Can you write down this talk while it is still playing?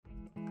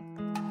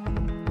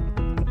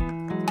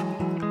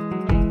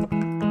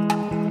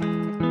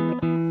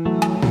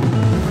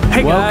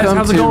Hey guys, Welcome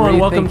how's it to going?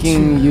 Welcome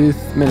Rethinking to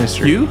Youth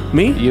Ministry. You?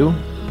 Me? You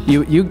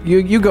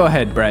go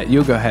ahead, Brett.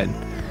 You go ahead.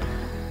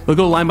 We'll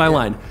go line by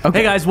line. Okay.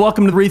 Hey guys,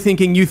 welcome to the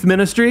Rethinking Youth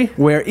Ministry.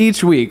 Where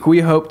each week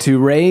we hope to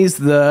raise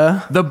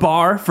the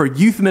bar for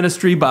youth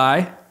ministry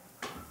by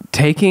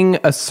taking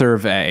a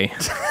survey,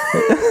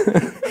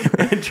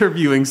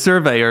 interviewing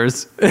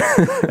surveyors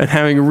and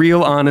having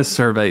real, honest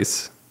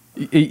surveys.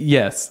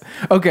 Yes.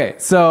 Okay,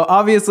 so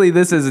obviously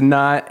this is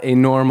not a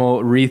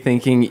normal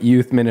Rethinking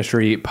Youth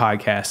Ministry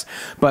podcast,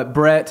 but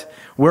Brett,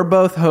 we're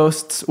both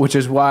hosts, which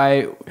is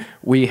why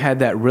we had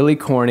that really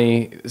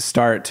corny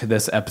start to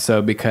this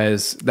episode,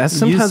 because that's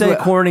sometimes you say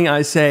corny,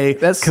 I say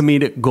that's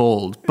comedic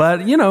gold,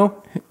 but you know.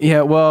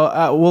 Yeah,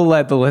 well, we'll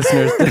let the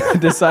listeners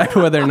decide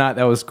whether or not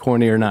that was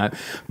corny or not.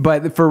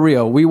 But for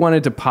real, we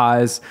wanted to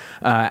pause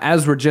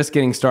as we're just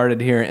getting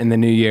started here in the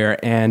new year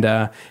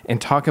and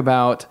talk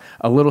about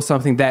a little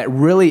something that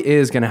really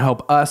is going to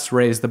help us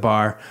raise the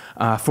bar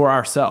for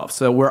ourselves.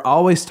 So we're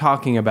always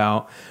talking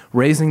about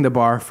raising the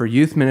bar for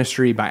youth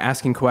ministry by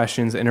asking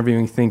questions,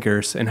 interviewing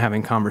thinkers, and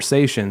having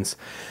conversations.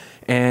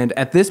 And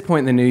at this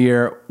point in the new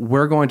year,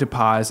 we're going to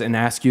pause and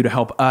ask you to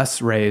help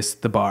us raise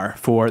the bar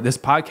for this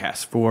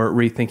podcast, for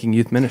Rethinking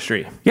Youth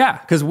Ministry. Yeah,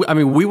 because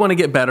we want to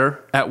get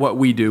better at what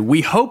we do. We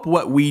hope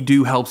what we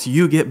do helps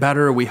you get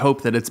better. We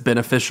hope that it's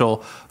beneficial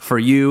for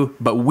you,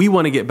 but we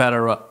want to get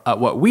better at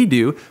what we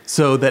do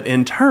so that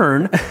in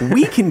turn,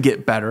 we can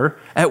get better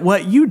at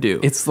what you do.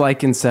 It's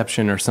like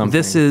Inception or something.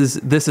 This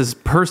is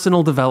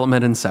personal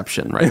development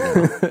Inception right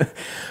now.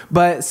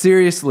 But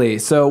seriously,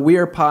 so we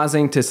are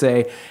pausing to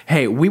say,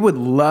 hey, we would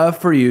love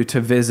for you to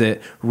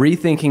visit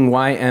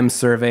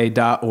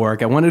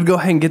rethinkingymsurvey.org. I wanted to go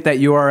ahead and get that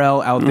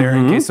URL out there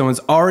in case someone's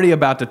already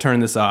about to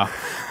turn this off.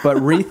 But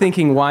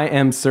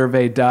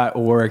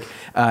rethinkingymsurvey.org,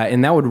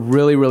 and that would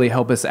really, really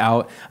help us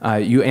out.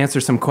 You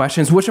answer some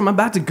questions, which I'm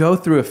about to go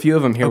through a few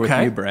of them here with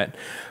you, Brett.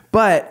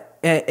 But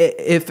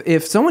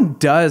if someone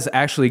does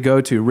actually go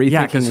to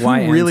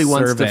rethinkingymsurvey.org, who really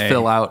wants to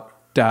fill out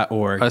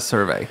a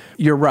survey?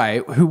 You're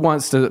right. Who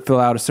wants to fill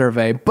out a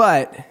survey?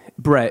 But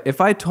Brett, if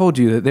I told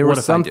you that there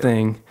was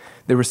something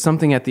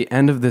at the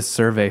end of this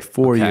survey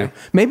for you,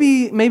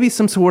 maybe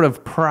some sort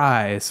of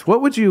prize,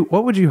 what would you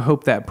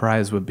hope that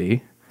prize would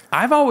be?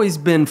 I've always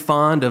been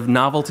fond of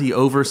novelty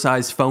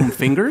oversized foam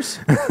fingers.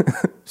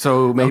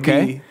 So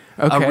maybe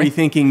a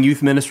Rethinking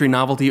Youth Ministry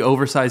novelty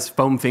oversized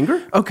foam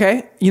finger?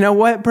 Okay. You know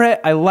what,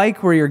 Brett? I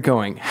like where you're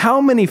going.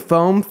 How many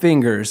foam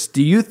fingers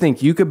do you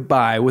think you could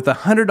buy with a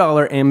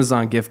 $100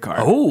 Amazon gift card?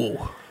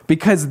 Oh,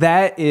 because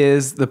that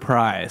is the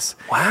prize.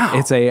 Wow.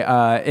 It's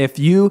if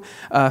you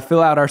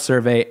fill out our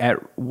survey at,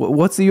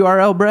 what's the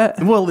URL,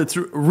 Brett? Well, it's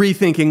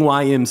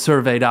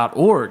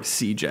rethinkingymsurvey.org,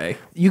 CJ.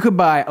 You could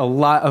buy a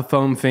lot of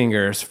foam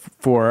fingers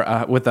for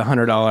with the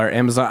 $100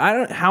 Amazon.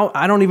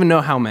 I don't even know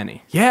how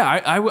many.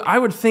 Yeah, I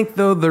would think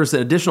though there's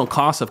an additional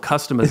cost of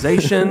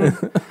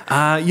customization.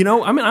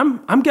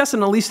 I'm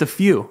guessing at least a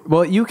few.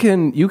 Well, you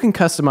can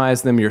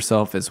customize them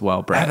yourself as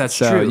well, Brett. Yeah, that's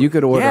true. You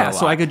could order a lot.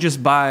 So I could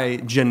just buy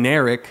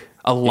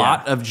a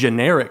lot of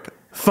generic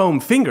foam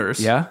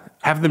fingers. Yeah.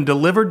 Have them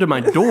delivered to my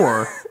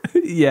door.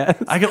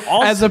 Yes. I could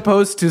also, as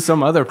opposed to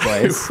some other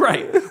place.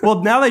 Right.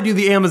 Well, now they do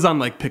the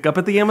Amazon pick up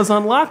at the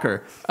Amazon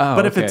locker. Oh,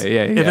 but if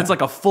it's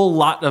like a full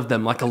lot of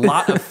them, like a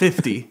lot of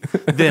 50,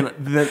 then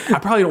I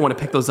probably don't want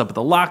to pick those up at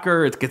the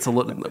locker. It gets a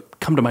little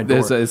come to my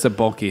door. It's a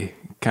bulky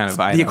kind of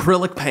item. The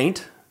acrylic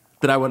paint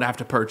that I would have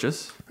to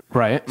purchase.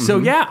 Right. So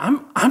yeah,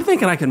 I'm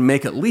thinking I can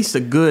make at least a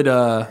good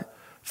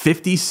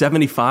 50,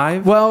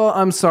 75. Well,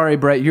 I'm sorry,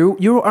 Brett.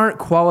 You aren't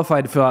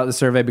qualified to fill out the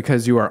survey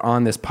because you are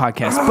on this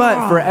podcast.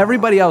 But for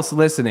everybody else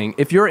listening,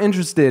 if you're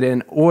interested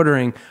in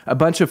ordering a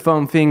bunch of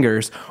foam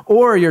fingers,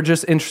 or you're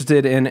just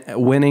interested in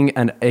winning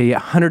a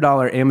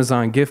 $100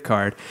 Amazon gift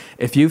card,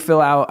 if you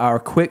fill out our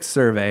quick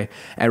survey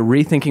at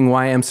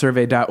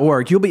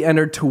rethinkingymsurvey.org, you'll be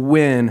entered to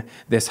win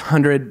this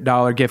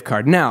 $100 gift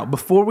card. Now,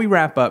 before we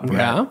wrap up,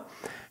 Brett,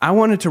 I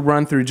wanted to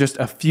run through just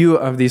a few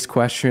of these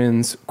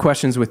questions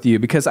with you,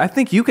 because I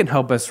think you can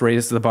help us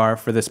raise the bar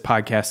for this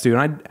podcast too.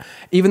 And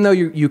even though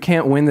you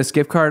can't win this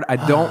gift card, I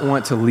don't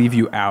want to leave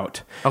you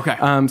out. Okay.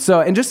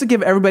 And just to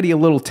give everybody a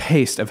little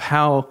taste of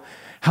how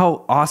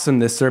awesome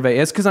this survey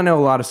is, because I know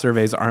a lot of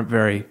surveys aren't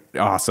very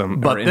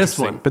awesome. But this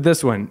one's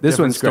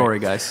great. Story,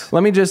 guys.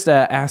 Let me just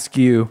ask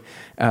you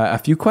a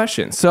few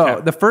questions. So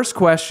the first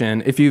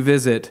question, if you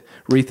visit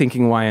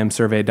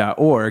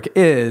rethinkingymsurvey.org,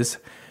 is,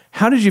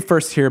 how did you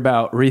first hear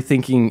about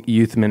Rethinking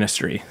Youth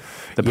Ministry,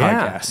 the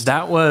podcast?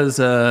 That was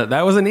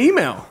an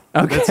email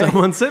that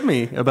someone sent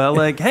me about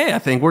hey, I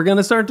think we're going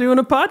to start doing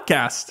a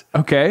podcast.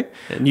 Okay.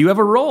 And you have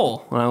a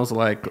role. And I was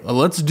like,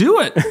 let's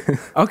do it.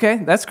 Okay,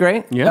 that's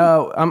great.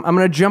 Yeah. I'm going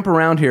to jump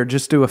around here,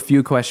 just do a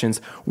few questions.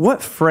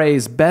 What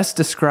phrase best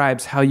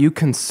describes how you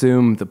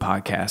consume the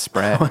podcast,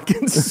 Brett? How I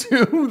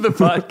consume the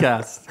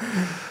podcast.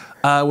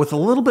 With a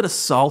little bit of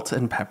salt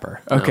and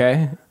pepper.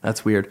 Okay. No,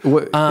 that's weird.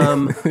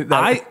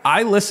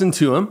 I listen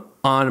to them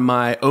on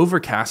my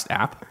Overcast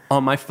app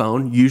on my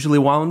phone, usually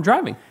while I'm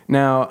driving.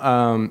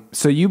 Now,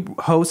 so you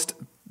host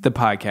the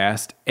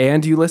podcast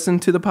and you listen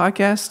to the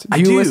podcast? I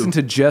Do you do. listen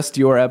to just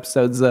your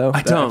episodes though?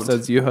 I The don't.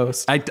 episodes you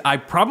host. I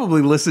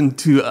probably listen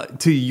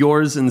to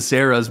yours and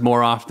Sarah's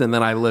more often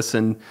than I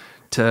listen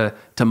to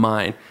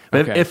mine.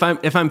 But Okay.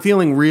 if I'm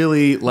feeling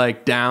really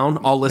like down,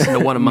 I'll listen to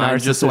one of mine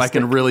just so I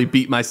can Narcissistic. really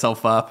beat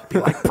myself up. Be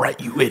like,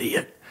 Brett, you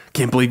idiot!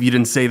 Can't believe you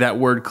didn't say that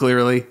word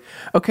clearly.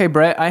 Okay,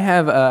 Brett, I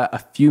have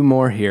a few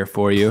more here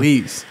for you.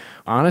 Please.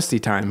 Honesty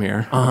time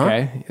here.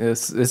 Okay,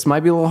 this might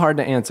be a little hard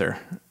to answer.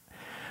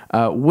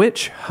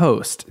 Which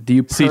host do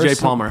you CJ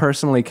Palmer.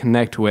 personally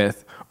connect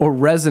with or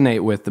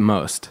resonate with the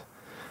most?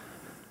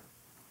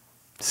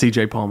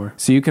 CJ Palmer.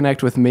 So you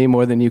connect with me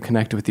more than you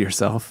connect with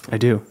yourself. I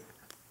do.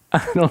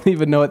 I don't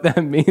even know what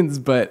that means,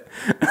 but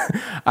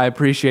I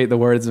appreciate the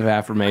words of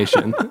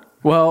affirmation.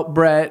 Well,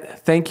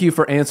 Brett, thank you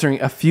for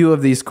answering a few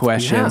of these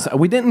questions. Yeah.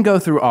 We didn't go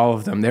through all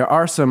of them. There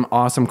are some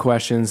awesome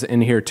questions in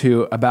here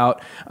too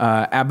about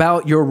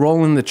your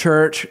role in the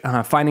church,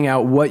 finding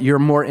out what you're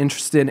more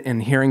interested in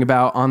hearing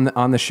about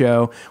on the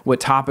show, what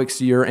topics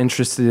you're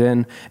interested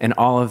in, and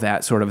all of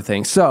that sort of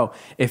thing. So,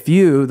 if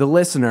you, the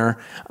listener,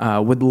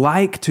 would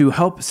like to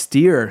help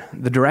steer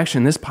the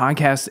direction this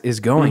podcast is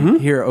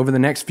going here over the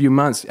next few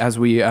months as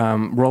we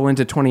roll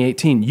into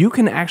 2018, you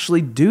can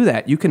actually do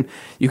that. You can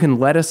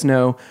let us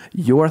know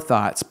your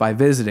thoughts by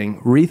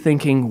visiting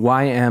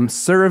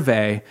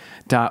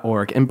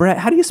rethinkingymsurvey.org. And Brett,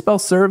 how do you spell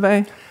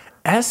survey?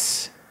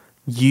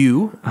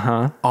 SURVEY.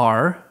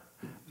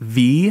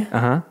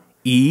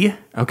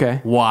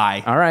 Okay.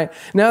 Y. All right.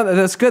 No,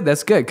 that's good.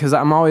 That's good. Because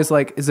I'm always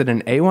like, is it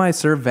an AY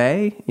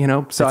survey? You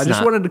know, so It's I just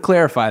not. wanted to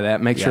clarify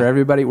that, make sure Yeah.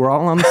 everybody, we're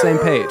all on the same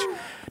page.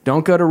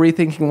 Don't go to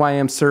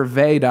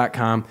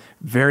rethinkingymsurvey.com.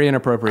 Very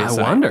inappropriate I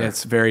site. wonder.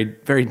 It's very,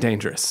 very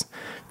dangerous.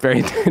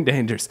 Very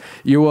dangerous.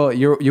 You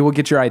will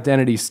get your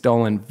identity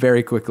stolen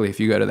very quickly if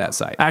you go to that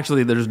site.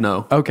 Actually, there's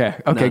no. Okay.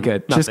 None.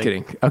 Good. Just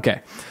Nothing. kidding.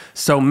 Okay.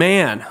 So,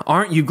 man,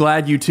 aren't you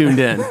glad you tuned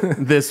in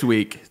this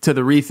week to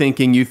the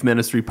Rethinking Youth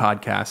Ministry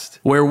podcast,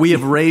 where we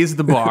have raised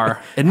the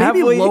bar and maybe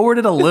Have we? lowered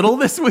it a little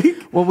this week?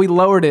 Well, we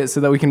lowered it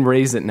so that we can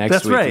raise it next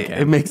That's week. right.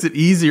 again. It makes it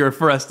easier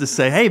for us to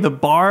say, hey, the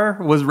bar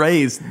was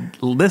raised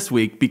this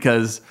week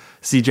because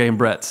CJ and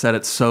Brett set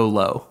it so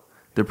low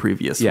the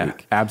previous Yeah,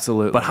 week.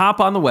 absolutely. But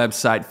hop on the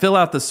website, fill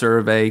out the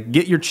survey,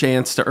 get your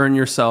chance to earn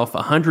yourself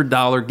a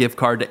 $100 gift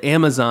card to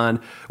Amazon,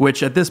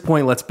 which at this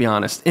point, let's be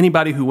honest,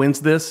 anybody who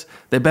wins this,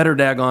 they better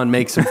daggone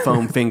make some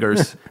foam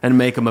fingers and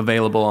make them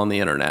available on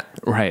the internet.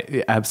 Right.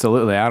 Yeah,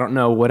 absolutely. I don't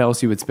know what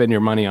else you would spend your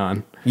money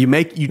on. You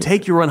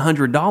take your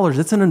 $100,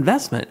 it's an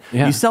investment.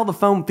 Yeah. You sell the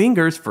foam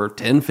fingers for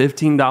 $10,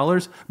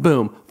 $15,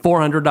 boom,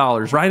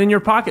 $400 right in your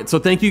pocket. So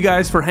thank you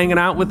guys for hanging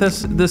out with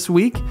us this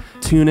week.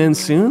 Tune in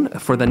soon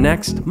for the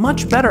next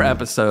much better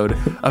episode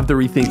of the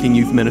Rethinking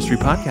Youth Ministry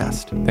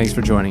podcast. Thanks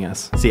for joining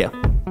us. See ya.